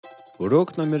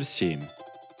Урок номер 7.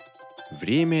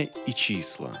 Время и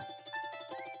числа.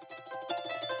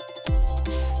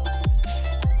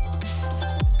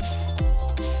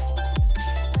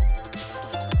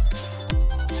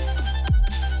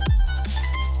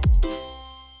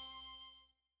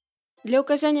 Для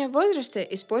указания возраста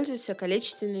используются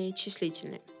количественные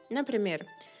числительные. Например,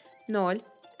 0,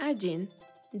 1,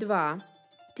 2,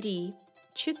 3,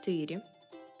 4,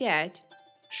 5,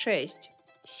 6,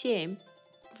 7,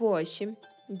 8,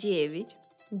 9,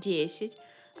 10,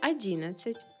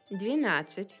 11,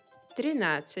 12,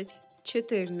 13,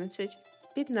 14,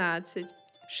 15,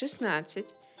 16,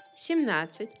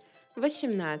 17,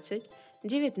 18,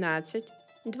 19,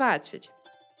 20.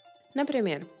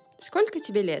 Например, сколько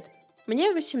тебе лет?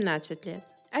 Мне 18 лет.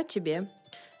 А тебе?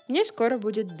 Мне скоро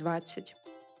будет 20.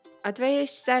 А твоей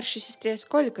старшей сестре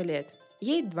сколько лет?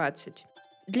 Ей 20.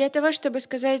 Для того, чтобы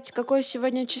сказать, какое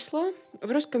сегодня число,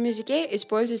 в русском языке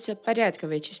используются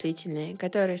порядковые числительные,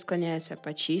 которые склоняются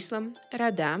по числам,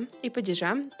 родам и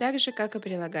падежам, так же, как и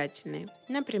прилагательные.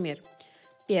 Например,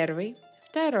 1,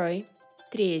 2,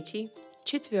 3,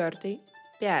 4,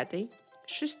 5,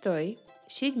 6,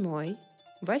 7,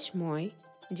 8,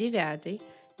 9,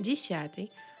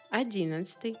 10,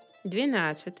 11,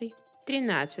 12,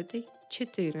 13,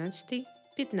 14,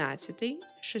 15,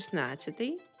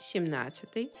 16,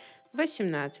 17,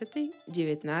 18,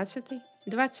 19,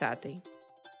 20.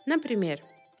 Например,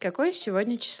 какое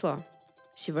сегодня число?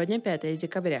 Сегодня 5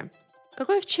 декабря.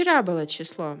 Какое вчера было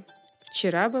число?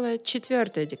 Вчера было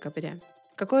 4 декабря.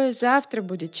 Какое завтра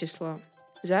будет число?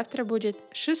 Завтра будет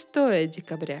 6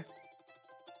 декабря.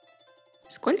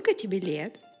 Сколько тебе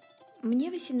лет?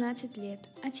 Мне 18 лет,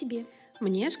 а тебе?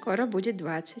 Мне скоро будет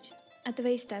 20. А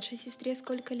твоей старшей сестре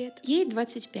сколько лет? Ей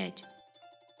 25.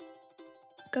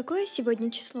 Какое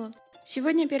сегодня число?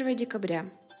 Сегодня 1 декабря.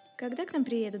 Когда к нам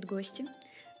приедут гости?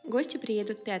 Гости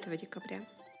приедут 5 декабря.